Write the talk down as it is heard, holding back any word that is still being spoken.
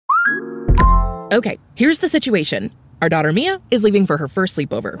Okay, here's the situation. Our daughter Mia is leaving for her first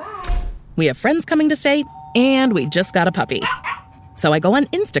sleepover. We have friends coming to stay, and we just got a puppy. So I go on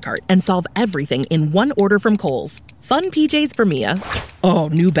Instacart and solve everything in one order from Kohl's. Fun PJs for Mia. Oh,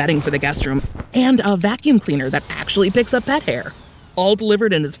 new bedding for the guest room. And a vacuum cleaner that actually picks up pet hair. All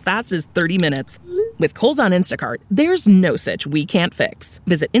delivered in as fast as 30 minutes. With Kohl's on Instacart, there's no such we can't fix.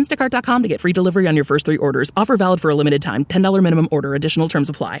 Visit instacart.com to get free delivery on your first 3 orders. Offer valid for a limited time. $10 minimum order. Additional terms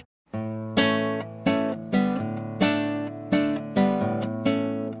apply.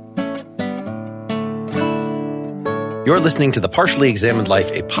 You're listening to The Partially Examined Life,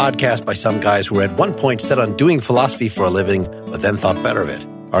 a podcast by some guys who were at one point set on doing philosophy for a living, but then thought better of it.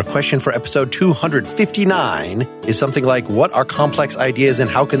 Our question for episode 259 is something like, what are complex ideas and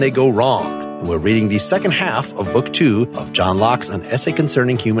how can they go wrong? And we're reading the second half of Book 2 of John Locke's An Essay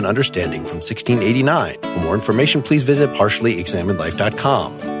Concerning Human Understanding from 1689. For more information, please visit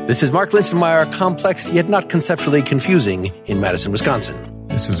partiallyexaminedlife.com. This is Mark Linsenmeyer, complex yet not conceptually confusing in Madison, Wisconsin.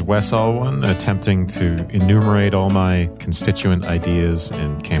 This is Wes Alwan, attempting to enumerate all my constituent ideas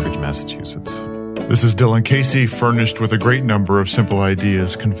in Cambridge, Massachusetts. This is Dylan Casey, furnished with a great number of simple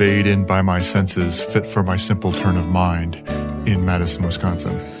ideas conveyed in by my senses, fit for my simple turn of mind in Madison,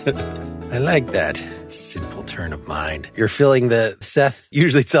 Wisconsin. I like that. Simple turn of mind. You're filling the Seth,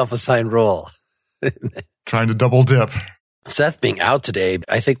 usually self-assigned role. Trying to double dip. Seth being out today,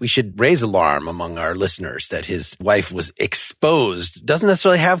 I think we should raise alarm among our listeners that his wife was exposed, doesn't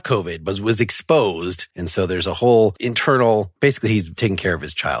necessarily have COVID, but was exposed. And so there's a whole internal, basically he's taking care of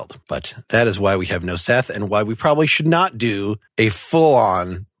his child. But that is why we have no Seth and why we probably should not do a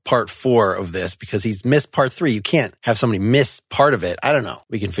full-on part 4 of this, because he's missed part 3. You can't have somebody miss part of it. I don't know.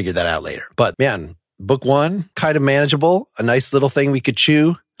 We can figure that out later. But man, book 1, kind of manageable, a nice little thing we could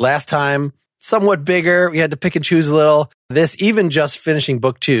chew. Last time, somewhat bigger. We had to pick and choose a little. This, even just finishing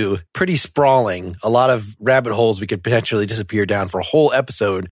book 2, pretty sprawling. A lot of rabbit holes we could potentially disappear down for a whole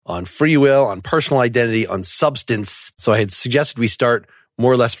episode on free will, on personal identity, on substance. So I had suggested we start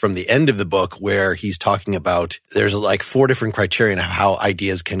more or less from the end of the book where he's talking about there's like 4 different criteria of how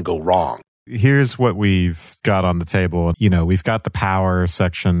ideas can go wrong. Here's what we've got on the table. You know, we've got the power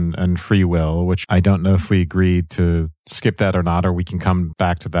section and free will, which I don't know if we agreed to skip that or not, or we can come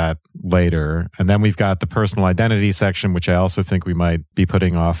back to that later. And then we've got the personal identity section, which I also think we might be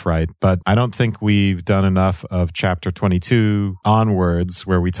putting off, right? But I don't think we've done enough of chapter 22 onwards,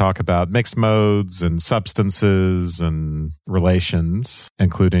 where we talk about mixed modes and substances and relations,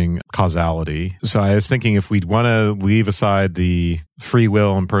 including causality. So I was thinking if we'd want to leave aside the free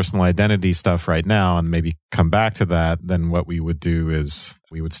will and personal identity stuff right now and maybe come back to that, then what we would do is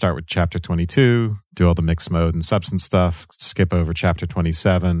we would start with chapter 22, do all the mixed mode and substance stuff, skip over chapter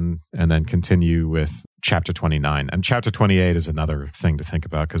 27, and then continue with chapter 29. And chapter 28 is another thing to think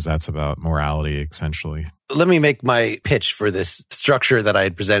about because that's about morality, essentially. Let me make my pitch for this structure that I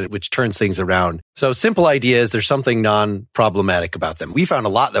had presented, which turns things around. So simple ideas, there's something non-problematic about them. We found a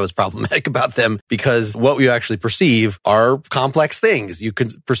lot that was problematic about them because what we actually perceive are complex things. You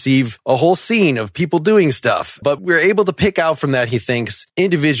could perceive a whole scene of people doing stuff, but we're able to pick out from that, he thinks,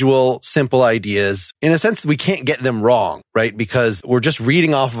 individual simple ideas. In a sense, we can't get them wrong, right? Because we're just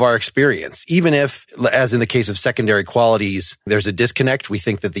reading off of our experience. Even if, as in the case of secondary qualities, there's a disconnect. We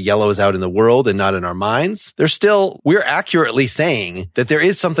think that the yellow is out in the world and not in our minds. We're accurately saying that there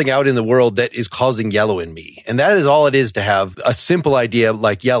is something out in the world that is causing yellow in me. And that is all it is to have a simple idea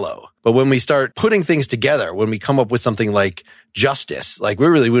like yellow. But when we start putting things together, when we come up with something like justice, like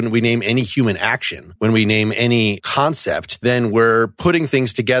when we name any human action, when we name any concept, then we're putting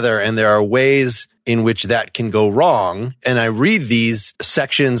things together and there are ways in which that can go wrong. And I read these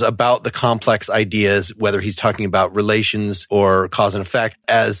sections about the complex ideas, whether he's talking about relations or cause and effect,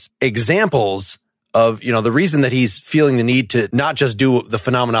 as examples of, the reason that he's feeling the need to not just do the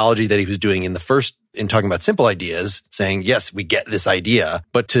phenomenology that he was doing in talking about simple ideas, saying, yes, we get this idea,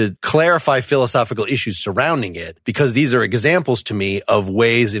 but to clarify philosophical issues surrounding it, because these are examples to me of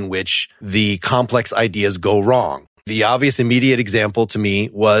ways in which the complex ideas go wrong. The obvious immediate example to me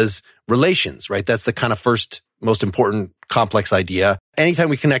was relations, right? That's the kind of first most important complex idea. Anytime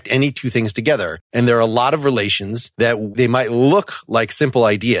we connect any two things together, and there are a lot of relations that they might look like simple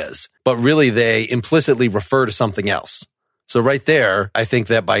ideas, but really they implicitly refer to something else. So right there, I think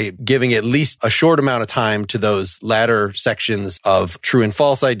that by giving at least a short amount of time to those latter sections of true and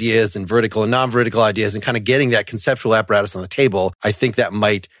false ideas and vertical and non-vertical ideas and kind of getting that conceptual apparatus on the table, I think that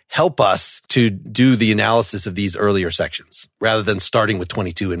might help us to do the analysis of these earlier sections rather than starting with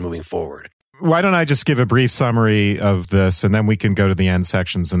 22 and moving forward. Why don't I just give a brief summary of this, and then we can go to the end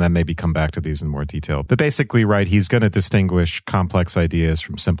sections and then maybe come back to these in more detail. But basically, right, he's going to distinguish complex ideas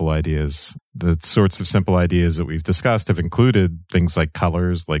from simple ideas. The sorts of simple ideas that we've discussed have included things like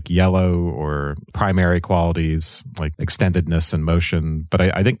colors, like yellow, or primary qualities like extendedness and motion. But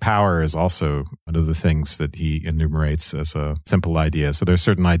I think power is also one of the things that he enumerates as a simple idea. So there's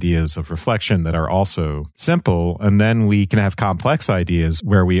certain ideas of reflection that are also simple. And then we can have complex ideas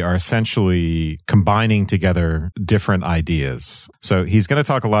where we are essentially combining together different ideas. So he's going to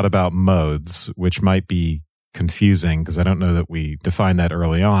talk a lot about modes, which might be confusing because I don't know that we define that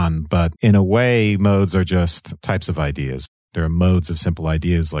early on, but in a way, modes are just types of ideas. There are modes of simple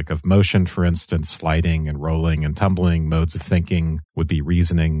ideas, like of motion, for instance, sliding and rolling and tumbling. Modes of thinking would be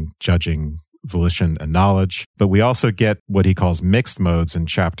reasoning, judging, volition, and knowledge. But we also get what he calls mixed modes in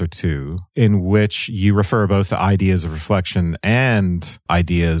chapter 2, in which you refer both to ideas of reflection and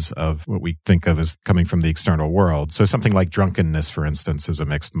ideas of what we think of as coming from the external world. So something like drunkenness, for instance, is a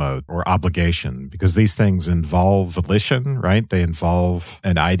mixed mode, or obligation, because these things involve volition, right? They involve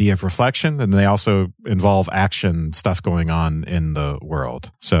an idea of reflection, and they also involve action, stuff going on in the world.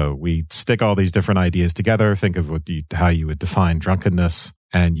 So we stick all these different ideas together, think of how you would define drunkenness,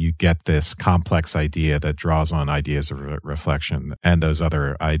 and you get this complex idea that draws on ideas of reflection and those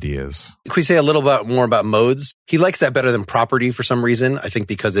other ideas. Can we say a little bit more about modes? He likes that better than property for some reason. I think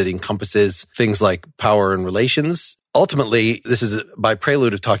because it encompasses things like power and relations. Ultimately, this is by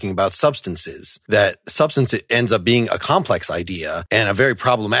prelude of talking about substances, that substance ends up being a complex idea and a very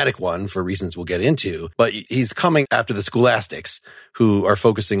problematic one for reasons we'll get into. But he's coming after the scholastics who are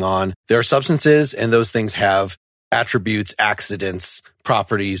focusing on there are substances and those things have attributes, accidents,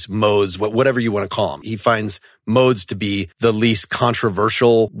 properties, modes, whatever you want to call them. He finds modes to be the least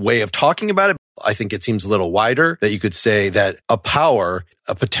controversial way of talking about it. I think it seems a little wider that you could say that a power,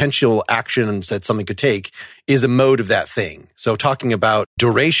 a potential action that something could take is a mode of that thing. So talking about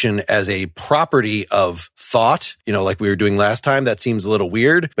duration as a property of thought, like we were doing last time, that seems a little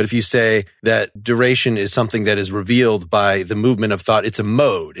weird. But if you say that duration is something that is revealed by the movement of thought, it's a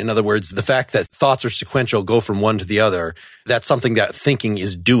mode. In other words, the fact that thoughts are sequential, go from one to the other, that's something that thinking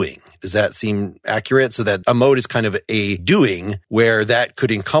is doing. Does that seem accurate? So that a mode is kind of a doing where that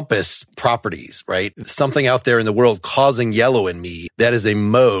could encompass properties, right? Something out there in the world causing yellow in me, that is a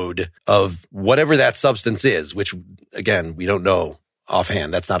mode of whatever that substance is, which again, we don't know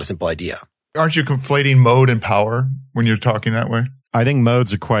offhand. That's not a simple idea. Aren't you conflating mode and power when you're talking that way? I think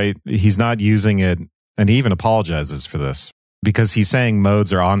modes are he's not using it, and he even apologizes for this, because he's saying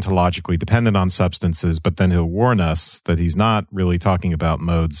modes are ontologically dependent on substances, but then he'll warn us that he's not really talking about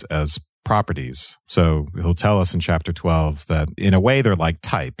modes as properties. So he'll tell us in chapter 12 that in a way they're like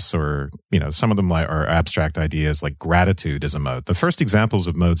types, or, some of them are abstract ideas, like gratitude is a mode. The first examples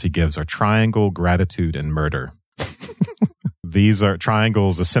of modes he gives are triangle, gratitude, and murder. These are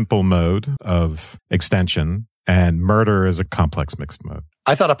triangles, a simple mode of extension, and murder is a complex mixed mode.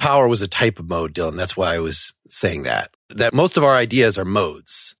 I thought a power was a type of mode, Dylan. That's why I was saying that most of our ideas are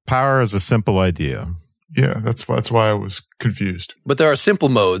modes. Power is a simple idea. Yeah, that's why I was confused. But there are simple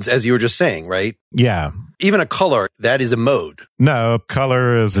modes, as you were just saying, right? Yeah. Even a color, that is a mode. No,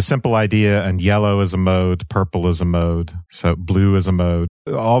 color is a simple idea, and yellow is a mode, purple is a mode, so blue is a mode.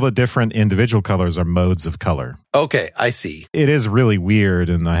 All the different individual colors are modes of color. Okay, I see. It is really weird,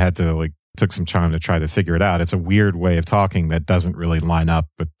 and I had to took some time to try to figure it out. It's a weird way of talking that doesn't really line up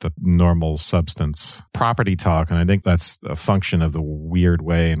with the normal substance property talk. And I think that's a function of the weird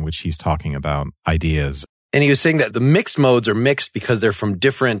way in which he's talking about ideas. And he was saying that the mixed modes are mixed because they're from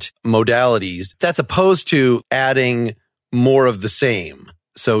different modalities. That's opposed to adding more of the same.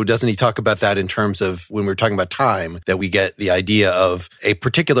 So doesn't he talk about that in terms of when we're talking about time, that we get the idea of a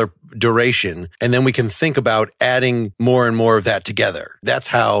particular duration, and then we can think about adding more and more of that together. That's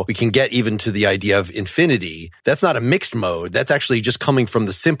how we can get even to the idea of infinity. That's not a mixed mode. That's actually just coming from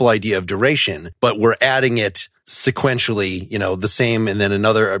the simple idea of duration, but we're adding it sequentially, the same, and then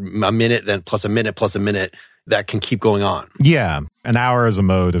a minute, then plus a minute, that can keep going on. Yeah. An hour is a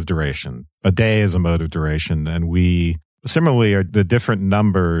mode of duration. A day is a mode of duration. And similarly, the different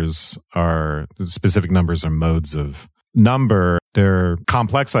numbers the specific numbers are modes of number. They're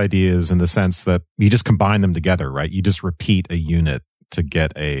complex ideas in the sense that you just combine them together, right? You just repeat a unit to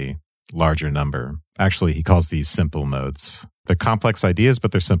get a larger number. Actually, he calls these simple modes. They're complex ideas,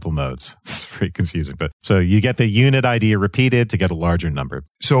 but they're simple modes. It's very confusing. But so you get the unit idea repeated to get a larger number.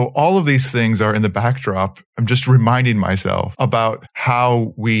 So all of these things are in the backdrop. I'm just reminding myself about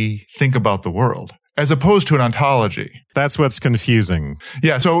how we think about the world, as opposed to an ontology. That's what's confusing.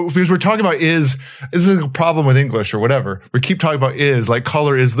 Yeah. So because we're talking about is a problem with English or whatever. We keep talking about like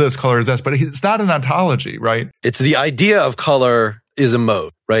color is this, color is this, but it's not an ontology, right? It's the idea of color is a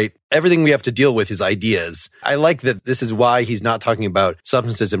mode, right? Everything we have to deal with is ideas. I like that this is why he's not talking about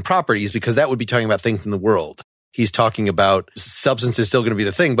substances and properties, because that would be talking about things in the world. He's talking about substance is still going to be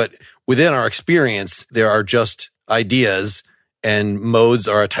the thing, but within our experience, there are just ideas, and modes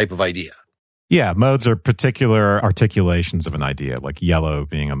are a type of idea. Yeah, modes are particular articulations of an idea, like yellow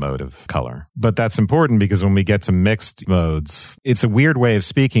being a mode of color. But that's important because when we get to mixed modes, it's a weird way of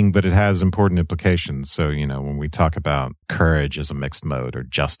speaking, but it has important implications. So, when we talk about courage as a mixed mode or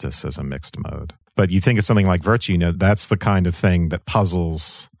justice as a mixed mode. But you think of something like virtue, that's the kind of thing that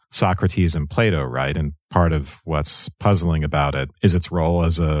puzzles Socrates and Plato, right? And part of what's puzzling about it is its role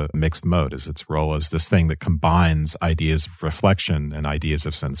as a mixed mode, is its role as this thing that combines ideas of reflection and ideas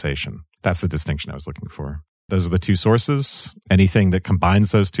of sensation. That's the distinction I was looking for. Those are the two sources. Anything that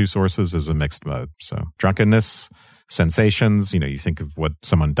combines those two sources is a mixed mode. So drunkenness, sensations, you think of what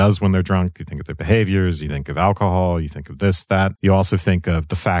someone does when they're drunk. You think of their behaviors. You think of alcohol. You think of this, that. You also think of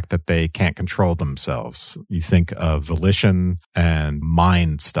the fact that they can't control themselves. You think of volition and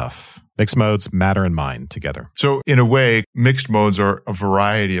mind stuff. Mixed modes, matter and mind together. So in a way, mixed modes are a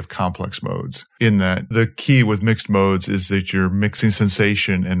variety of complex modes, in that the key with mixed modes is that you're mixing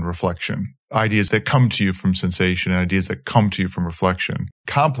sensation and reflection. Ideas that come to you from sensation and ideas that come to you from reflection.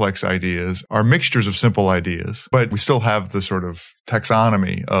 Complex ideas are mixtures of simple ideas, but we still have the sort of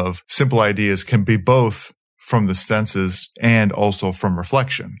taxonomy of simple ideas can be both from the senses and also from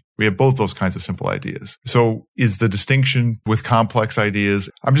reflection. We have both those kinds of simple ideas. So is the distinction with complex ideas?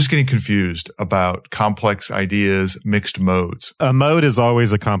 I'm just getting confused about complex ideas, mixed modes. A mode is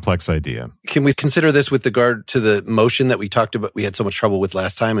always a complex idea. Can we consider this with regard to the motion that we talked about? We had so much trouble with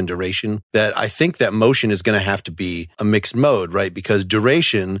last time in duration, that I think that motion is going to have to be a mixed mode, right? Because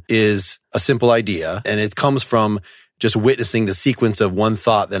duration is a simple idea, and it comes from just witnessing the sequence of one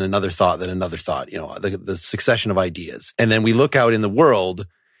thought, then another thought, then another thought, the succession of ideas. And then we look out in the world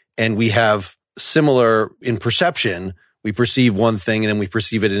and we have similar in perception. We perceive one thing and then we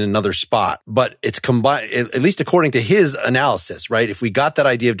perceive it in another spot, but it's combined, at least according to his analysis, right? If we got that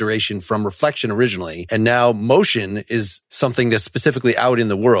idea of duration from reflection originally, and now motion is something that's specifically out in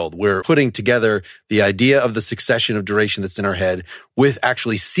the world, we're putting together the idea of the succession of duration that's in our head with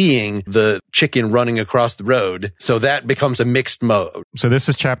actually seeing the chicken running across the road. So that becomes a mixed mode. So this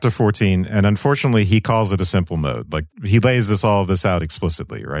is chapter 14, and unfortunately he calls it a simple mode. Like he lays all of this out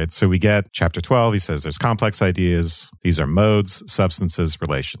explicitly, right? So we get chapter 12, he says there's complex ideas. These are modes, substances,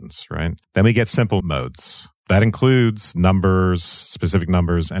 relations, right? Then we get simple modes. That includes numbers, specific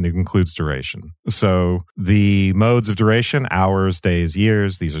numbers, and it includes duration. So the modes of duration, hours, days,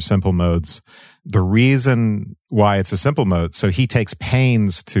 years, these are simple modes. The reason why it's a simple mode, so he takes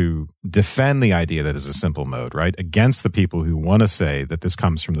pains to defend the idea that it's a simple mode, right? Against the people who want to say that this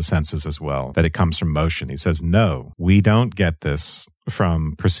comes from the senses as well, that it comes from motion. He says, no, we don't get this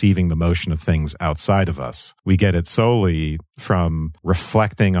from perceiving the motion of things outside of us. We get it solely from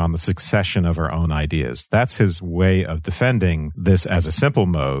reflecting on the succession of our own ideas. That's his way of defending this as a simple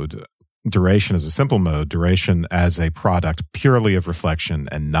mode. Duration as a simple mode, duration as a product purely of reflection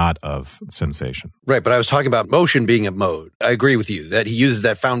and not of sensation. Right, but I was talking about motion being a mode. I agree with you that he uses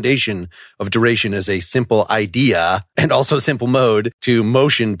that foundation of duration as a simple idea and also simple mode to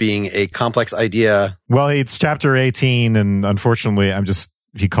motion being a complex idea. Well, it's chapter 18, and unfortunately,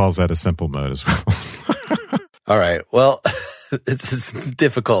 he calls that a simple mode as well. All right, well, this is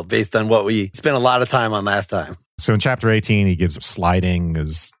difficult based on what we spent a lot of time on last time. So in chapter 18, he gives sliding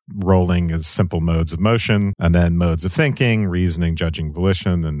as rolling as simple modes of motion, and then modes of thinking, reasoning, judging,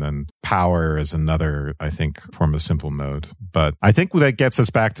 volition, and then power is another, I think, form of simple mode. But I think that gets us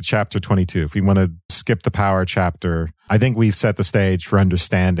back to chapter 22. If we want to skip the power chapter, I think we've set the stage for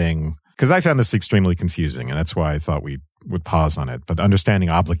understanding, because I found this extremely confusing, and that's why I thought we would pause on it. But understanding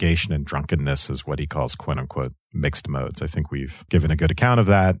obligation and drunkenness is what he calls, quote unquote, mixed modes. I think we've given a good account of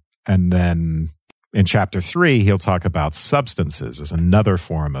that. And then in chapter 3, he'll talk about substances as another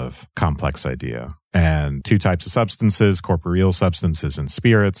form of complex idea. And two types of substances, corporeal substances and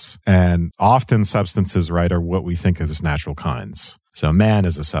spirits. And often substances, right, are what we think of as natural kinds. So man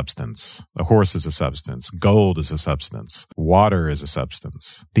is a substance. A horse is a substance. Gold is a substance. Water is a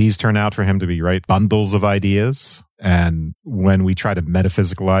substance. These turn out for him to be, right, bundles of ideas. And when we try to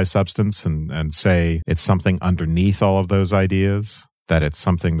metaphysicalize substance and say it's something underneath all of those ideas, that it's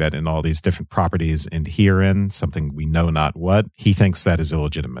something that in all these different properties inhere in, something we know not what, he thinks that is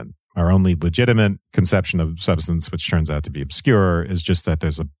illegitimate. Our only legitimate conception of substance, which turns out to be obscure, is just that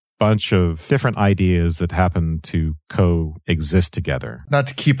there's a bunch of different ideas that happen to coexist together. Not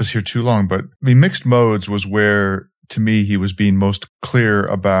to keep us here too long, but mixed modes was where, to me, he was being most clear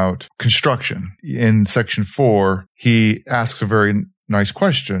about construction. In section 4, he asks a very nice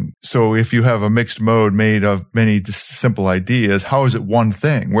question. So if you have a mixed mode made of many simple ideas, how is it one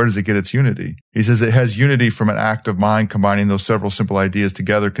thing? Where does it get its unity? He says it has unity from an act of mind combining those several simple ideas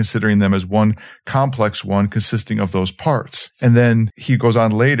together, considering them as one complex one consisting of those parts. And then he goes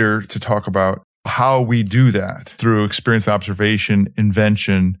on later to talk about how we do that through experience, observation,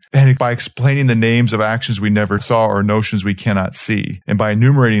 invention, and by explaining the names of actions we never saw or notions we cannot see, and by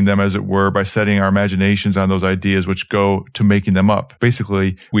enumerating them, as it were, by setting our imaginations on those ideas which go to making them up.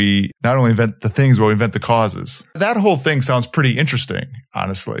 Basically, we not only invent the things, but we invent the causes. That whole thing sounds pretty interesting,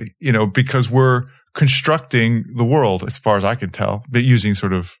 honestly, because we're constructing the world, as far as I can tell, but using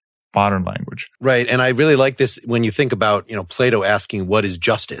sort of modern language. Right. And I really like this when you think about, Plato asking what is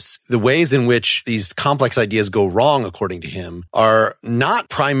justice. The ways in which these complex ideas go wrong, according to him, are not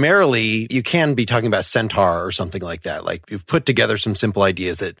primarily, you can be talking about centaur or something like that. Like you've put together some simple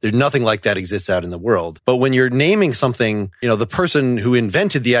ideas that there's nothing like that exists out in the world. But when you're naming something, the person who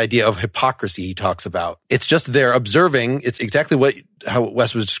invented the idea of hypocrisy he talks about, it's just they're observing, it's exactly how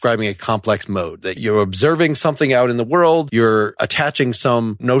Wes was describing a complex mode, that you're observing something out in the world, you're attaching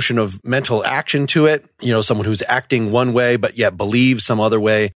some notion of mental action to it, someone who's acting one way, but yet believes some other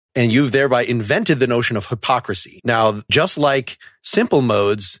way. And you've thereby invented the notion of hypocrisy. Now, just like simple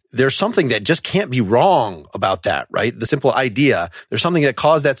modes, there's something that just can't be wrong about that, right? The simple idea, there's something that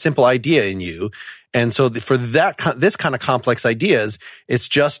caused that simple idea in you. And so for this kind of complex ideas,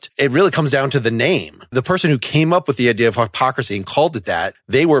 it really comes down to the name. The person who came up with the idea of hypocrisy and called it that,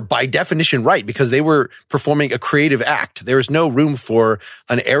 they were by definition right because they were performing a creative act. There is no room for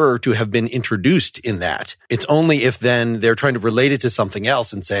an error to have been introduced in that. It's only if then they're trying to relate it to something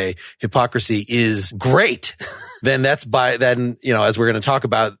else and say hypocrisy is great, then as we're going to talk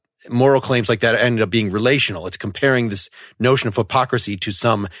about, moral claims like that ended up being relational. It's comparing this notion of hypocrisy to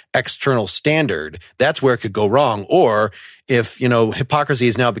some external standard. That's where it could go wrong. Or if, hypocrisy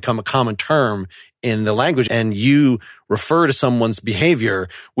has now become a common term in the language and you refer to someone's behavior,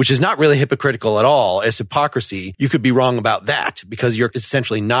 which is not really hypocritical at all, as hypocrisy, you could be wrong about that because you're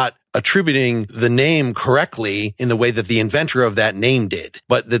essentially not attributing the name correctly in the way that the inventor of that name did.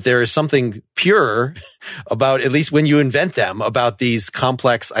 But that there is something pure about, at least when you invent them, about these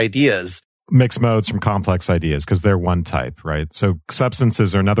complex ideas. Mixed modes from complex ideas because they're one type, right? So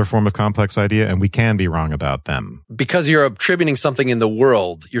substances are another form of complex idea and we can be wrong about them. Because you're attributing something in the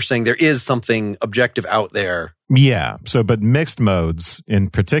world, you're saying there is something objective out there. Yeah. But mixed modes in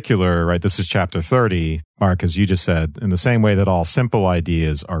particular, right? This is chapter 30, Mark, as you just said, in the same way that all simple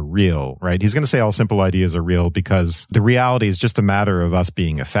ideas are real, right? He's going to say all simple ideas are real because the reality is just a matter of us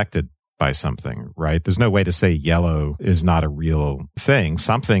being affected by something, right? There's no way to say yellow is not a real thing.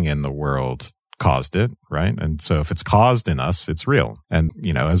 Something in the world caused it, right? And so if it's caused in us, it's real. And,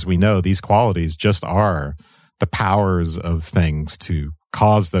 as we know, these qualities just are the powers of things to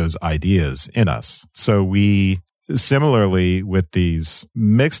cause those ideas in us. So we, similarly with these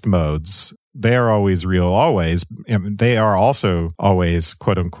mixed modes, they are always real, always. They are also always,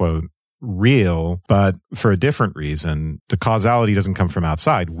 quote unquote, real, but for a different reason. The causality doesn't come from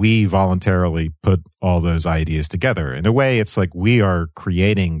outside. We voluntarily put all those ideas together. In a way, it's like we are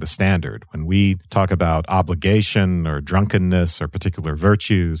creating the standard. When we talk about obligation or drunkenness or particular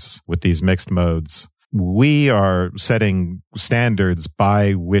virtues with these mixed modes, we are setting standards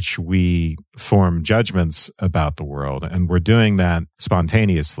by which we form judgments about the world, and we're doing that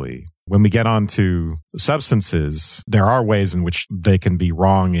spontaneously. When we get onto substances, there are ways in which they can be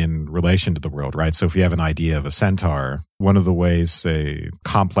wrong in relation to the world, right? So if you have an idea of a centaur, one of the ways a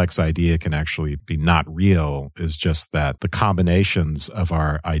complex idea can actually be not real is just that the combinations of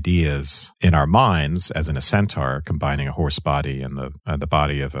our ideas in our minds, as in a centaur, combining a horse body and the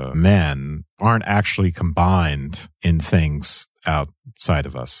body of a man, aren't actually combined in things outside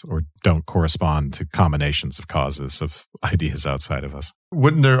of us or don't correspond to combinations of causes of ideas outside of us.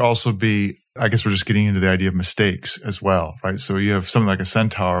 Wouldn't there also be, I guess we're just getting into the idea of mistakes as well, right? So you have something like a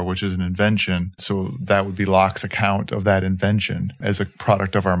centaur, which is an invention. So that would be Locke's account of that invention as a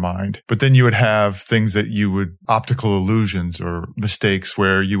product of our mind. But then you would have things that optical illusions or mistakes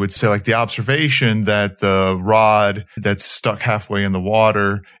where you would say like the observation that the rod that's stuck halfway in the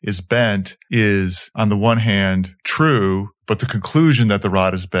water is bent is on the one hand true, but the conclusion that the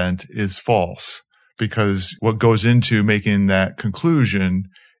rod is bent is false. Because what goes into making that conclusion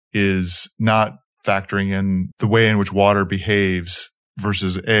is not factoring in the way in which water behaves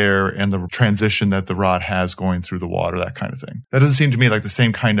versus air and the transition that the rod has going through the water, that kind of thing. That doesn't seem to me like the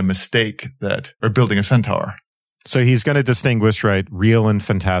same kind of mistake or building a centaur. So he's going to distinguish, right, real and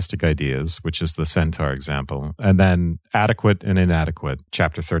fantastic ideas, which is the centaur example, and then adequate and inadequate,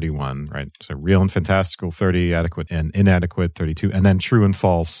 chapter 31, right? So real and fantastical, 30, adequate and inadequate, 32, and then true and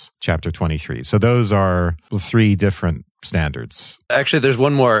false, chapter 23. So those are 3 different standards. Actually, there's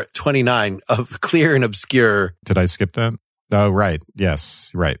one more, 29, of clear and obscure. Did I skip that? Oh, right.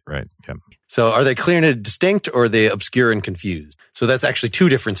 Yes. Right. Yep. So are they clear and distinct, or are they obscure and confused? So that's actually 2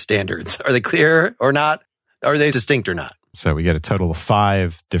 different standards. Are they clear or not? Are they distinct or not? So we get a total of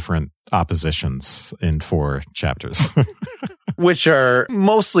 5 different oppositions in 4 chapters. Which are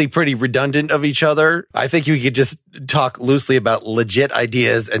mostly pretty redundant of each other. I think you could just talk loosely about legit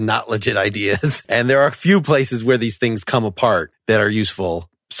ideas and not legit ideas. And there are a few places where these things come apart that are useful.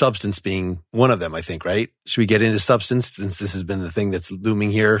 Substance being one of them, I think, right? Should we get into substance, since this has been the thing that's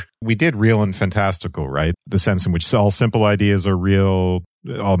looming here? We did real and fantastical, right? The sense in which all simple ideas are real,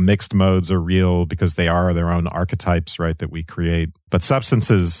 all mixed modes are real because they are their own archetypes, right, that we create. But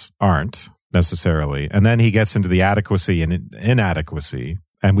substances aren't necessarily. And then he gets into the adequacy and inadequacy.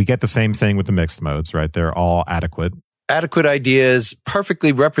 And we get the same thing with the mixed modes, right? They're all adequate. Adequate ideas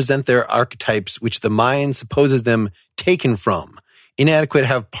perfectly represent their archetypes, which the mind supposes them taken from. Inadequate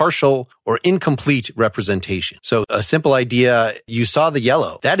have partial or incomplete representation. So a simple idea, you saw the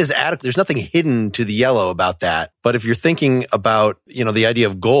yellow. That is adequate. There's nothing hidden to the yellow about that. But if you're thinking about, the idea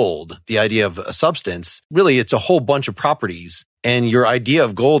of gold, the idea of a substance, really it's a whole bunch of properties. And your idea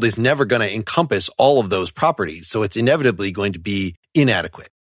of gold is never going to encompass all of those properties. So it's inevitably going to be inadequate.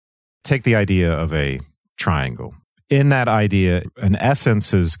 Take the idea of a triangle. In that idea, an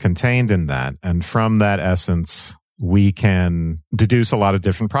essence is contained in that. And from that essence, we can deduce a lot of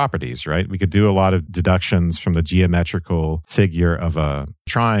different properties, right? We could do a lot of deductions from the geometrical figure of a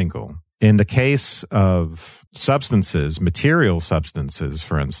triangle. In the case of substances, material substances,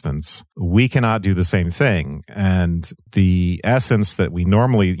 for instance, we cannot do the same thing. And the essence that we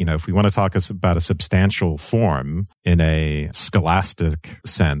normally, if we want to talk about a substantial form in a scholastic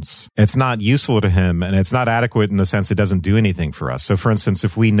sense, it's not useful to him and it's not adequate in the sense it doesn't do anything for us. So for instance,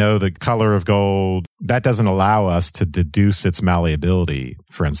 if we know the color of gold, that doesn't allow us to deduce its malleability,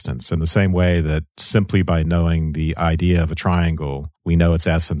 for instance, in the same way that simply by knowing the idea of a triangle, we know its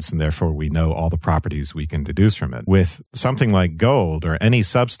essence and therefore we know all the properties we can deduce from it. With something like gold or any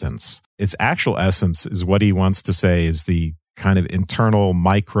substance, its actual essence is what he wants to say is the kind of internal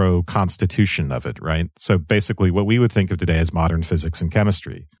micro constitution of it, right? So basically what we would think of today as modern physics and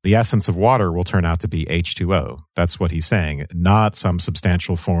chemistry. The essence of water will turn out to be H2O. That's what he's saying, not some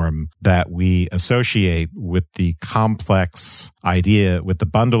substantial form that we associate with the complex idea, with the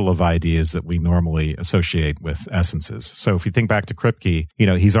bundle of ideas that we normally associate with essences. So if you think back to Kripke,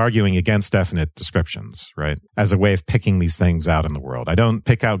 he's arguing against definite descriptions, right? As a way of picking these things out in the world. I don't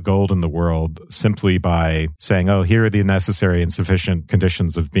pick out gold in the world simply by saying, oh, here are the necessary and sufficient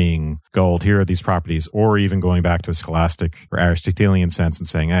conditions of being gold. Here are these properties, or even going back to a scholastic or Aristotelian sense and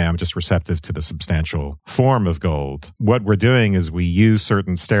saying, hey, I'm just receptive to the substantial form of gold. What we're doing is we use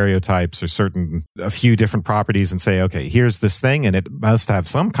certain stereotypes or a few different properties and say, okay, here's this thing and it must have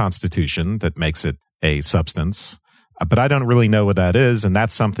some constitution that makes it a substance. But I don't really know what that is, and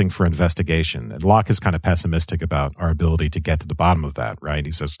that's something for investigation. And Locke is kind of pessimistic about our ability to get to the bottom of that, right?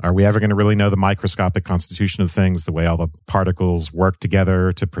 He says, are we ever going to really know the microscopic constitution of things, the way all the particles work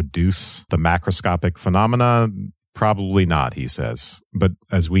together to produce the macroscopic phenomena? Probably not, he says. But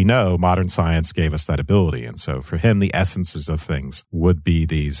as we know, modern science gave us that ability. And so for him, the essences of things would be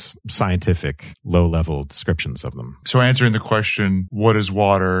these scientific, low-level descriptions of them. So answering the question, what is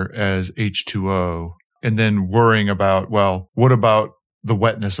water, as H2O? And then worrying about, well, what about the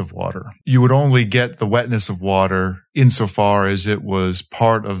wetness of water? You would only get the wetness of water insofar as it was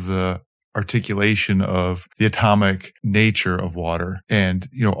part of the articulation of the atomic nature of water and,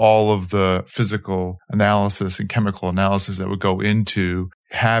 all of the physical analysis and chemical analysis that would go into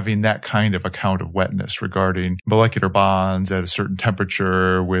having that kind of account of wetness regarding molecular bonds at a certain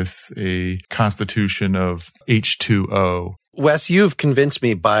temperature with a constitution of H2O. Wes, you've convinced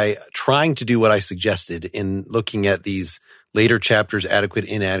me by trying to do what I suggested in looking at these later chapters, adequate,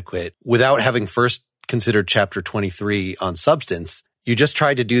 inadequate, without having first considered chapter 23 on substance. You just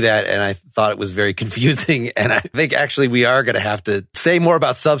tried to do that, and I thought it was very confusing. And I think actually we are going to have to say more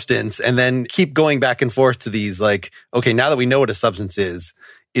about substance and then keep going back and forth to these like, okay, now that we know what a substance is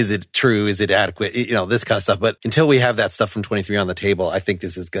it true? Is it adequate? This kind of stuff. But until we have that stuff from 23 on the table, I think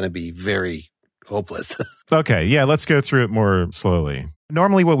this is going to be very hopeless. Okay, yeah, let's go through it more slowly.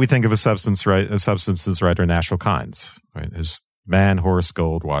 Normally what we think of as substances, right, are natural kinds, right? There's Man, horse,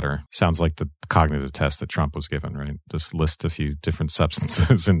 gold, water. Sounds like the cognitive test that Trump was given, right? Just list a few different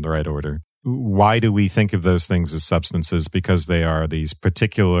substances in the right order. Why do we think of those things as substances? Because they are these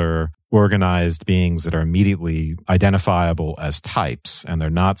particular organized beings that are immediately identifiable as types, and they're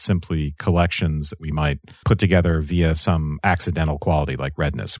not simply collections that we might put together via some accidental quality like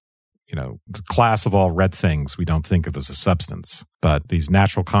redness. The class of all red things we don't think of as a substance. But these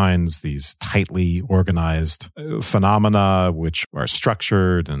natural kinds, these tightly organized phenomena, which are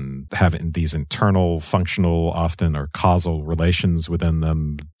structured and have these internal, functional, often or causal relations within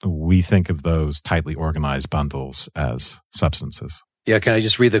them, we think of those tightly organized bundles as substances. Yeah, can I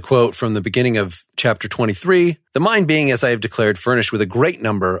just read the quote from the beginning of chapter 23? The mind being, as I have declared, furnished with a great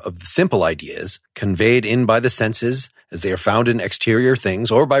number of the simple ideas, conveyed in by the senses, as they are found in exterior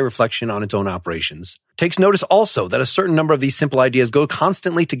things, or by reflection on its own operations, takes notice also that a certain number of these simple ideas go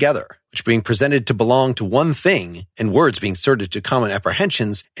constantly together, which being presented to belong to one thing, and words being inserted to common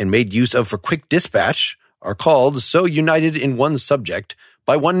apprehensions, and made use of for quick dispatch, are called so united in one subject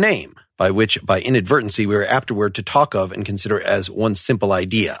by one name, by which, by inadvertency, we are afterward to talk of and consider as one simple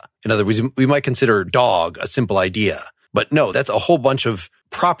idea. In other words, we might consider dog a simple idea. But no, that's a whole bunch of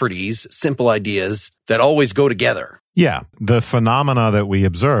properties, simple ideas, that always go together. Yeah, the phenomena that we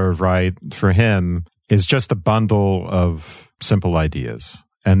observe, right, for him is just a bundle of simple ideas.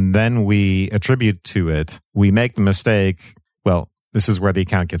 And then we attribute to it, we make the mistake, well, this is where the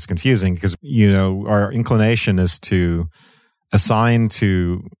account gets confusing because, our inclination is to assign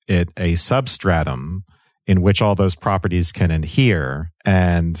to it a substratum in which all those properties can adhere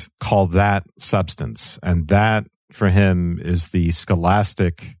and call that substance. And that, for him, is the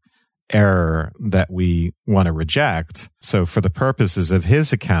scholastic error that we want to reject. So for the purposes of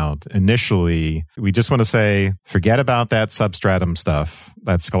his account, initially, we just want to say, forget about that substratum stuff,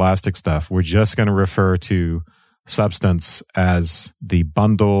 that scholastic stuff. We're just going to refer to substance as the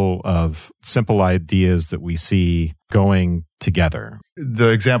bundle of simple ideas that we see going together.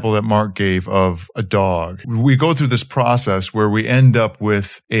 The example that Mark gave of a dog, we go through this process where we end up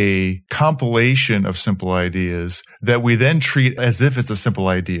with a compilation of simple ideas that we then treat as if it's a simple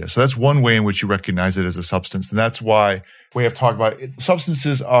idea. So that's one way in which you recognize it as a substance. And that's why we have talked about it.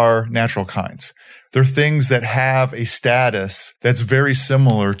 Substances are natural kinds. They're things that have a status that's very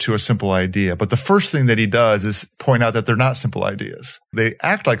similar to a simple idea. But the first thing that he does is point out that they're not simple ideas. They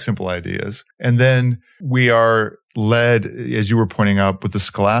act like simple ideas. And then we are led, as you were pointing out, with the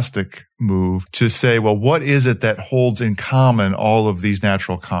scholastic move to say, well, what is it that holds in common all of these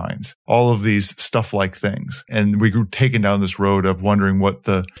natural kinds, all of these stuff-like things? And we were taken down this road of wondering what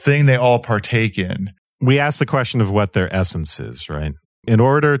the thing they all partake in. We ask the question of what their essence is, right? In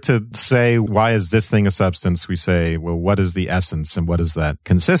order to say, why is this thing a substance, we say, well, what is the essence and what does that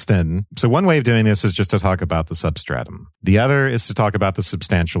consist in? So one way of doing this is just to talk about the substratum. The other is to talk about the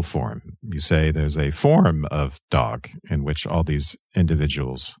substantial form. You say there's a form of dog in which all these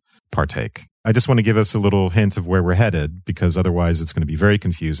individuals partake. I just want to give us a little hint of where we're headed because otherwise it's going to be very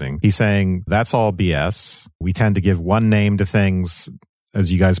confusing. He's saying that's all BS. We tend to give one name to things, as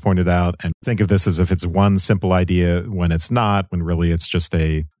you guys pointed out, and think of this as if it's one simple idea when it's not, when really it's just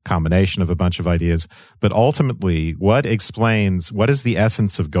a combination of a bunch of ideas. But ultimately, what is the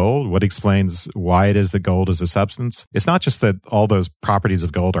essence of gold? What explains why it is that gold is a substance? It's not just that all those properties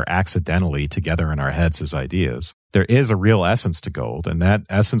of gold are accidentally together in our heads as ideas. There is a real essence to gold, and that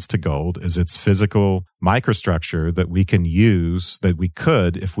essence to gold is its physical microstructure that we can use, that we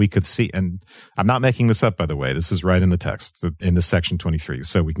could, if we could see, and I'm not making this up, by the way, this is right in the text, in this section 23,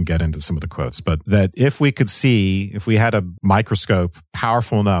 so we can get into some of the quotes, but that if we could see, if we had a microscope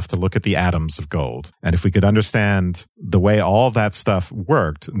powerful enough to look at the atoms of gold, and if we could understand the way all of that stuff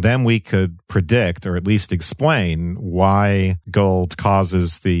worked, then we could predict, or at least explain, why gold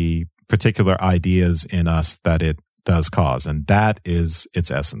causes the particular ideas in us that it does cause. And that is its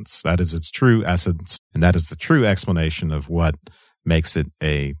essence. That is its true essence. And that is the true explanation of what makes it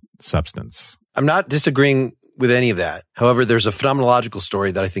a substance. I'm not disagreeing with any of that. However, there's a phenomenological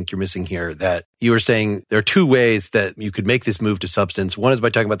story that I think you're missing here, that you were saying there are two ways that you could make this move to substance. One is by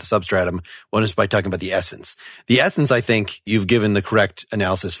talking about the substratum. One is by talking about the essence. The essence, I think you've given the correct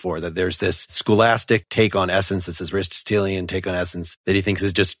analysis for, that there's this scholastic take on essence, this is Aristotelian take on essence that he thinks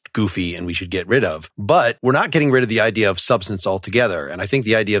is just goofy and we should get rid of. But we're not getting rid of the idea of substance altogether. And I think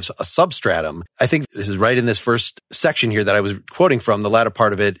the idea of a substratum, I think this is right in this first section here that I was quoting from, the latter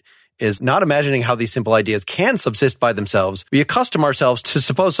part of it, is not imagining how these simple ideas can subsist by themselves. We accustom ourselves to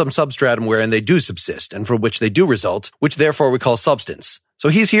suppose some substratum wherein they do subsist and from which they do result, which therefore we call substance. So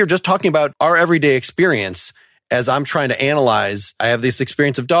he's here just talking about our everyday experience as I'm trying to analyze, I have this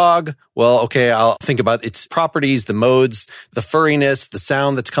experience of dog. Well, okay, I'll think about its properties, the modes, the furriness, the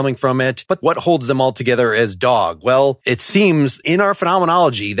sound that's coming from it. But what holds them all together as dog? Well, it seems in our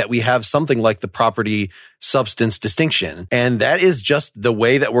phenomenology that we have something like the property substance distinction. And that is just the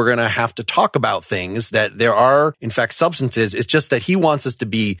way that we're going to have to talk about things, that there are, in fact, substances. It's just that he wants us to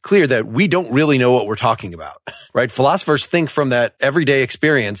be clear that we don't really know what we're talking about, right? Philosophers think from that everyday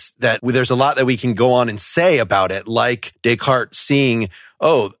experience that there's a lot that we can go on and say about it, like Descartes seeing,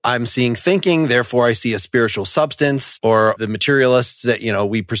 oh, I'm seeing thinking, therefore I see a spiritual substance, or the materialists that,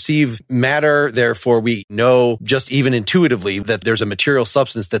 we perceive matter, therefore we know just even intuitively that there's a material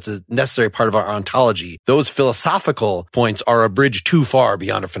substance that's a necessary part of our ontology. Those philosophical points are a bridge too far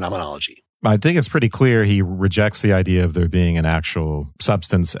beyond our phenomenology. I think it's pretty clear he rejects the idea of there being an actual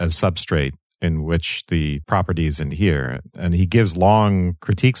substance as substrate in which the properties inhere. And he gives long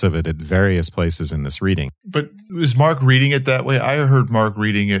critiques of it at various places in this reading. But is Mark reading it that way? I heard Mark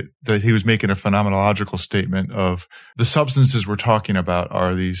reading it that he was making a phenomenological statement of the substances we're talking about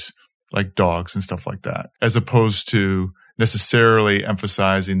are these like dogs and stuff like that, as opposed to necessarily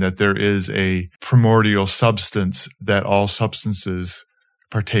emphasizing that there is a primordial substance that all substances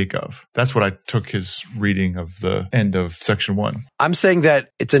partake of. That's what I took his reading of the end of section 1. I'm saying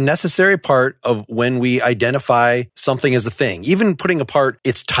that it's a necessary part of when we identify something as a thing, even putting apart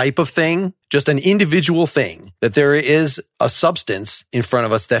its type of thing, just an individual thing, that there is a substance in front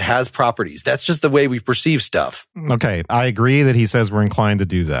of us that has properties. That's just the way we perceive stuff. Okay, I agree that he says we're inclined to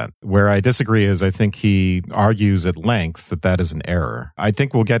do that. Where I disagree is I think he argues at length that that is an error. I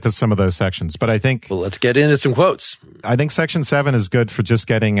think we'll get to some of those sections, but I think... Well, let's get into some quotes. I think section 7 is good for just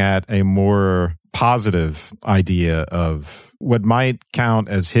getting at a more positive idea of what might count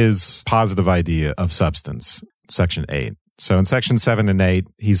as his positive idea of substance, section 8. So in section 7 and 8,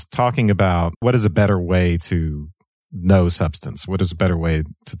 he's talking about what is a better way to know substance? What is a better way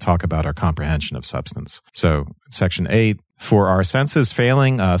to talk about our comprehension of substance? So section 8, for our senses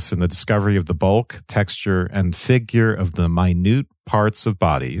failing us in the discovery of the bulk, texture, and figure of the minute parts of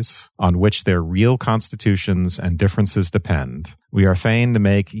bodies on which their real constitutions and differences depend, we are fain to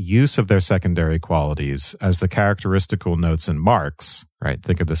make use of their secondary qualities as the characteristical notes and marks, right?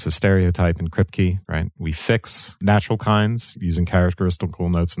 Think of this as stereotype in Kripke, right? We fix natural kinds using characteristical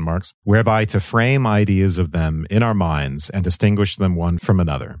notes and marks, whereby to frame ideas of them in our minds and distinguish them one from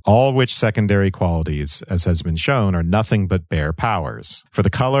another. All which secondary qualities, as has been shown, are nothing but bare powers. For the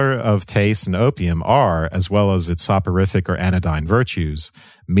color of taste and opium are, as well as its soporific or anodyne virtues,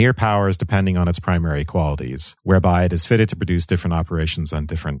 mere powers depending on its primary qualities, whereby it is fitted to produce different operations on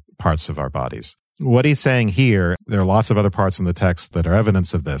different parts of our bodies. What he's saying here, there are lots of other parts in the text that are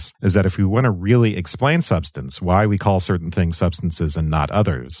evidence of this, is that if we want to really explain substance, why we call certain things substances and not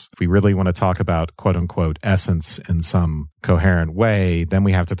others, if we really want to talk about quote-unquote essence in some coherent way, then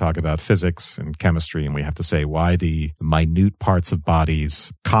we have to talk about physics and chemistry, and we have to say why the minute parts of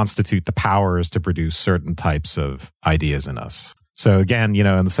bodies constitute the powers to produce certain types of ideas in us. So again,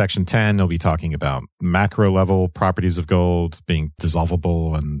 in the section 10, he'll be talking about macro level properties of gold being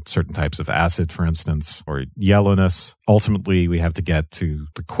dissolvable in certain types of acid, for instance, or yellowness. Ultimately, we have to get to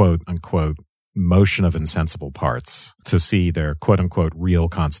the quote unquote motion of insensible parts to see their quote unquote real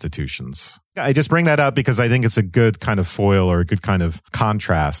constitutions. I just bring that up because I think it's a good kind of foil or a good kind of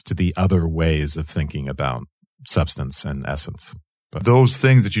contrast to the other ways of thinking about substance and essence. But those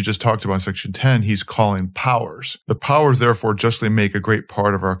things that you just talked about in section 10, he's calling powers. The powers, therefore, justly make a great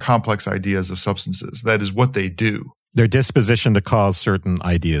part of our complex ideas of substances. That is what they do. Their disposition to cause certain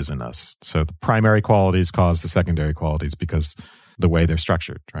ideas in us. So the primary qualities cause the secondary qualities because the way they're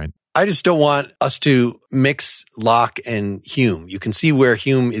structured, right? I just don't want us to mix Locke and Hume. You can see where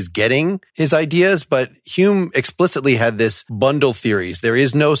Hume is getting his ideas, but Hume explicitly had this bundle theories. There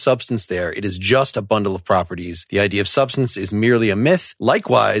is no substance there. It is just a bundle of properties. The idea of substance is merely a myth.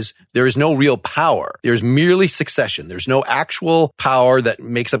 Likewise, there is no real power. There's merely succession. There's no actual power that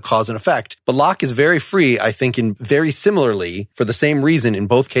makes up cause and effect. But Locke is very free, I think, in very similarly, for the same reason in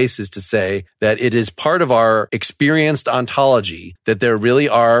both cases, to say that it is part of our experienced ontology that there really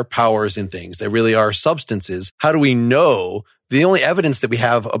are powers in things. There really are substances. How do we know? The only evidence that we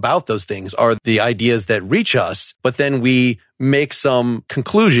have about those things are the ideas that reach us, but then we make some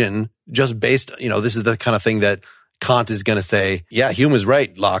conclusion just based, this is the kind of thing that Kant is going to say, yeah, Hume is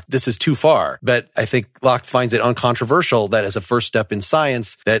right, Locke, this is too far. But I think Locke finds it uncontroversial that as a first step in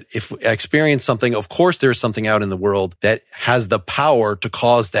science, that if I experience something, of course there's something out in the world that has the power to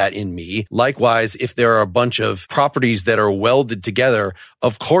cause that in me. Likewise, if there are a bunch of properties that are welded together,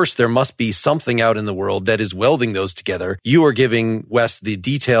 of course there must be something out in the world that is welding those together. You are giving Wes the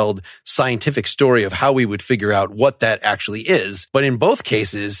detailed scientific story of how we would figure out what that actually is. But in both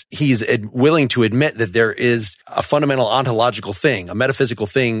cases, he's willing to admit that there is a fundamental ontological thing, a metaphysical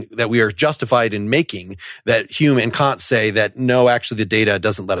thing that we are justified in making, that Hume and Kant say that no, actually the data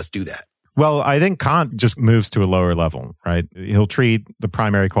doesn't let us do that. Well, I think Kant just moves to a lower level, right? He'll treat the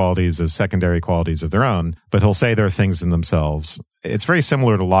primary qualities as secondary qualities of their own, but he'll say they're things in themselves. It's very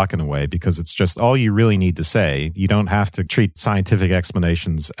similar to Locke in a way, because it's just all you really need to say. You don't have to treat scientific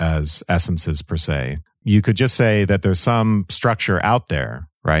explanations as essences per se. You could just say that there's some structure out there,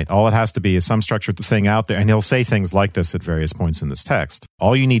 right? All it has to be is some structured thing out there. And he'll say things like this at various points in this text.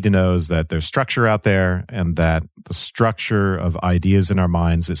 All you need to know is that there's structure out there, and that the structure of ideas in our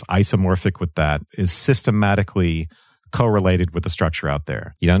minds is isomorphic with that, is systematically correlated with the structure out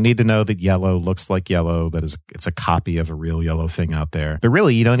there. You don't need to know that yellow looks like yellow, that it's a copy of a real yellow thing out there. But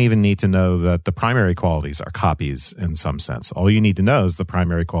really, you don't even need to know that the primary qualities are copies in some sense. All you need to know is the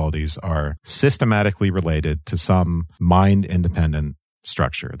primary qualities are systematically related to some mind-independent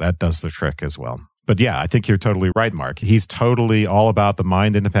structure. That does the trick as well. But yeah, I think you're totally right, Mark. He's totally all about the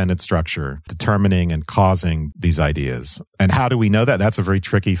mind-independent structure determining and causing these ideas. And how do we know that? That's a very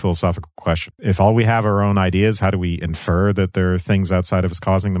tricky philosophical question. If all we have are our own ideas, how do we infer that there are things outside of us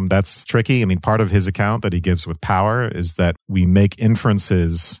causing them? That's tricky. I mean, part of his account that he gives with power is that we make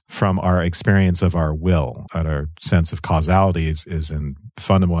inferences from our experience of our will, and our sense of causality is in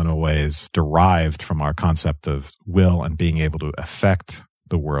fundamental ways derived from our concept of will and being able to affect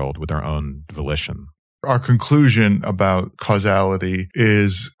the world with our own volition. Our conclusion about causality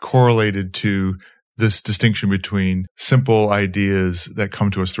is correlated to this distinction between simple ideas that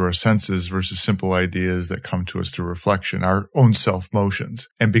come to us through our senses versus simple ideas that come to us through reflection, our own self-motions.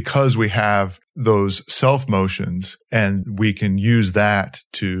 And because we have those self-motions, and we can use that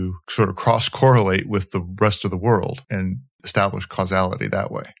to sort of cross-correlate with the rest of the world and establish causality that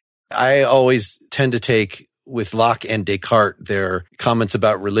way. I always tend to take, with Locke and Descartes, their comments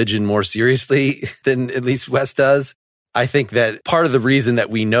about religion more seriously than at least Wes does. I think that part of the reason that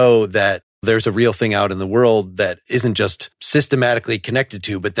we know that there's a real thing out in the world that isn't just systematically connected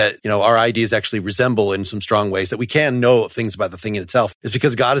to, but that, our ideas actually resemble in some strong ways, that we can know things about the thing in itself, is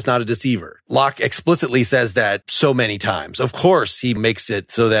because God is not a deceiver. Locke explicitly says that so many times. Of course, he makes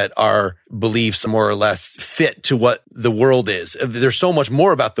it so that our beliefs more or less fit to what the world is. There's so much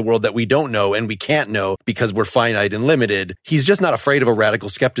more about the world that we don't know and we can't know because we're finite and limited. He's just not afraid of a radical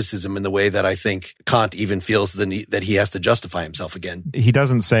skepticism in the way that I think Kant even feels the need that he has to justify himself again. He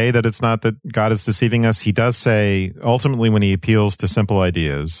doesn't say that it's not that God is deceiving us. He does say, ultimately, when he appeals to simple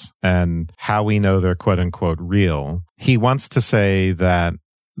ideas and how we know they're quote unquote real, he wants to say that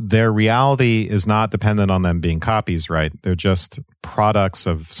their reality is not dependent on them being copies, right? They're just products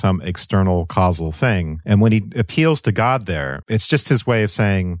of some external causal thing. And when he appeals to God there, it's just his way of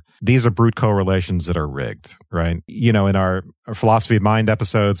saying, these are brute correlations that are rigged, right? In our philosophy of mind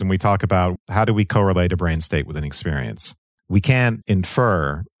episodes, and we talk about how do we correlate a brain state with an experience. We can't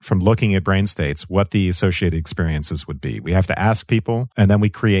infer from looking at brain states what the associated experiences would be. We have to ask people, and then we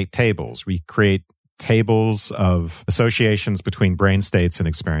create tables. We create tables of associations between brain states and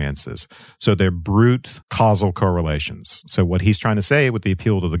experiences. So they're brute causal correlations. So what he's trying to say with the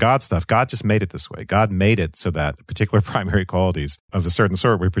appeal to the God stuff, God just made it this way. God made it so that particular primary qualities of a certain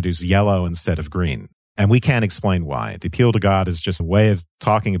sort would produce yellow instead of green. And we can't explain why. The appeal to God is just a way of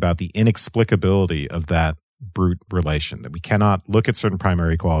talking about the inexplicability of that brute relation, that we cannot look at certain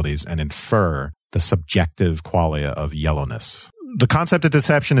primary qualities and infer the subjective qualia of yellowness. The concept of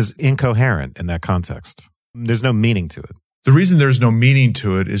deception is incoherent in that context. There's no meaning to it. The reason there's no meaning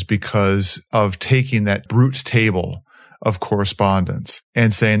to it is because of taking that brute table of correspondence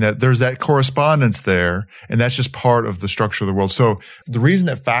and saying that there's that correspondence there, and that's just part of the structure of the world. So the reason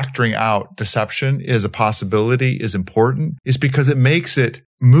that factoring out deception is a possibility is important is because it makes it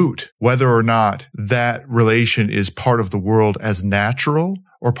moot whether or not that relation is part of the world as natural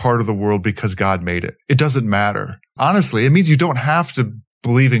or part of the world because God made it. It doesn't matter. Honestly, it means you don't have to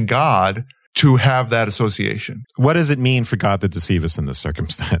believe in God to have that association. What does it mean for God to deceive us in this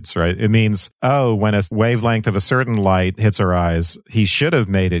circumstance, right? It means, when a wavelength of a certain light hits our eyes, he should have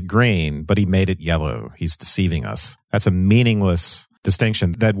made it green, but he made it yellow. He's deceiving us. That's a meaningless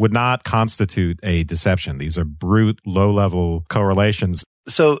distinction that would not constitute a deception. These are brute, low-level correlations.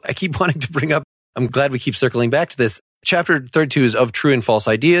 So I keep wanting to bring up I'm glad we keep circling back to this. Chapter 32 is of true and false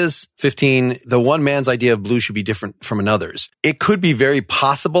ideas. 15, the one man's idea of blue should be different from another's. It could be very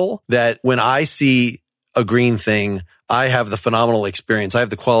possible that when I see a green thing, I have the phenomenal experience. I have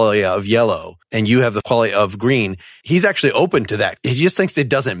the quality of yellow and you have the quality of green. He's actually open to that. He just thinks it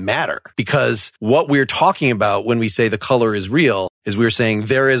doesn't matter, because what we're talking about when we say the color is real is we're saying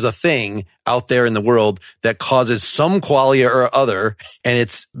there is a thing out there in the world that causes some quality or other. And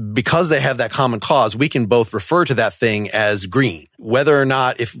it's because they have that common cause, we can both refer to that thing as green. Whether or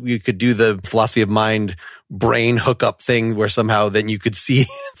not, if we could do the philosophy of mind brain hookup thing where somehow then you could see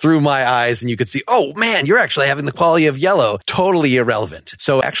through my eyes and you could see, oh man, you're actually having the quality of yellow. Totally irrelevant.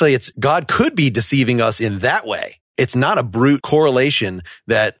 So actually God could be deceiving us in that way. It's not a brute correlation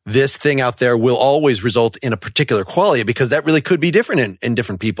that this thing out there will always result in a particular quality, because that really could be different in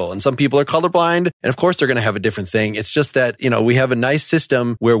different people. And some people are colorblind, and of course they're going to have a different thing. It's just that, we have a nice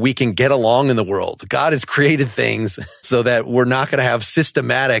system where we can get along in the world. God has created things so that we're not going to have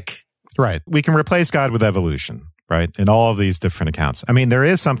systematic. Right. We can replace God with evolution, right? In all of these different accounts. I mean, there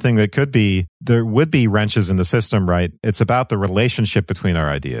is something that there would be wrenches in the system, right? It's about the relationship between our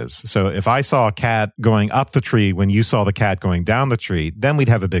ideas. So if I saw a cat going up the tree when you saw the cat going down the tree, then we'd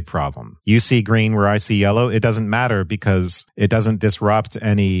have a big problem. You see green where I see yellow. It doesn't matter, because it doesn't disrupt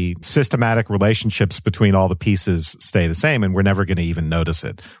any systematic relationships between all the pieces stay the same, and we're never going to even notice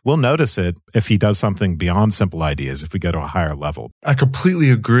it. We'll notice it if he does something beyond simple ideas, if we go to a higher level. I completely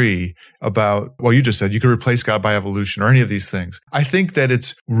agree about what you just said. You could replace God by evolution or any of these things. I think that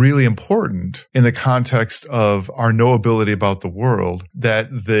it's really important in the context of our knowability about the world that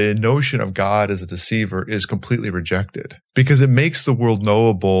the notion of God as a deceiver is completely rejected, because it makes the world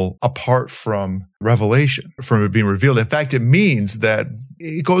knowable apart from revelation, from it being revealed. In fact, it means that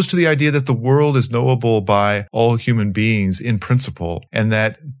it goes to the idea that the world is knowable by all human beings in principle, and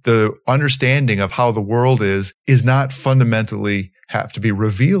that the understanding of how the world is not fundamentally have to be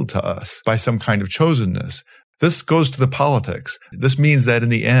revealed to us by some kind of chosenness. This goes to the politics. This means that in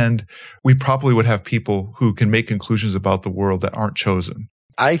the end, we probably would have people who can make conclusions about the world that aren't chosen.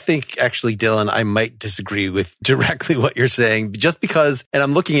 I think actually, Dylan, I might disagree with directly what you're saying, just because, and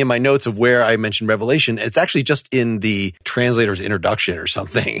I'm looking in my notes of where I mentioned revelation, it's actually just in the translator's introduction or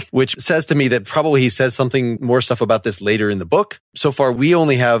something, which says to me that probably he says something more stuff about this later in the book. So far, we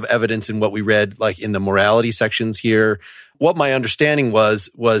only have evidence in what we read, like in the morality sections here. What my understanding was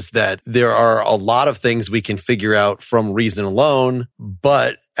that there are a lot of things we can figure out from reason alone,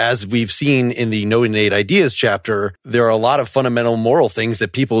 but as we've seen in the No Innate Ideas chapter, there are a lot of fundamental moral things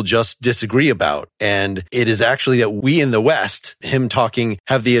that people just disagree about. And it is actually that we in the West, him talking,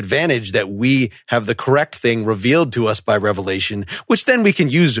 have the advantage that we have the correct thing revealed to us by revelation, which then we can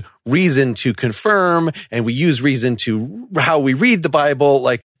use reason to confirm, and we use reason to how we read the Bible.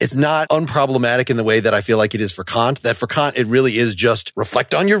 Like, it's not unproblematic in the way that I feel like it is for Kant, that for Kant, it really is just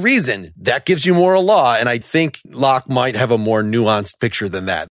reflect on your reason. That gives you moral law. And I think Locke might have a more nuanced picture than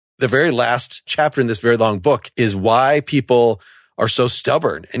that. The very last chapter in this very long book is why people are so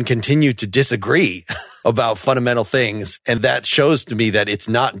stubborn and continue to disagree about fundamental things. And that shows to me that it's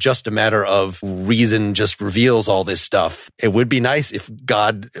not just a matter of reason just reveals all this stuff. It would be nice if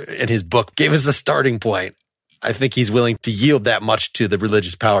God in his book gave us a starting point. I think he's willing to yield that much to the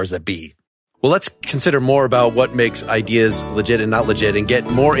religious powers that be. Well, let's consider more about what makes ideas legit and not legit, and get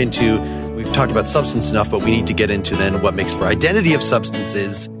more into, we've talked about substance enough, but we need to get into then what makes for identity of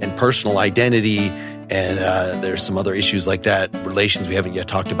substances and personal identity. And there's some other issues like that, relations we haven't yet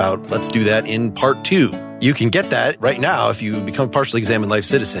talked about. Let's do that in part 2. You can get that right now if you become a partially examined life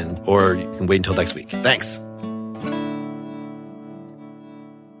citizen, or you can wait until next week. Thanks.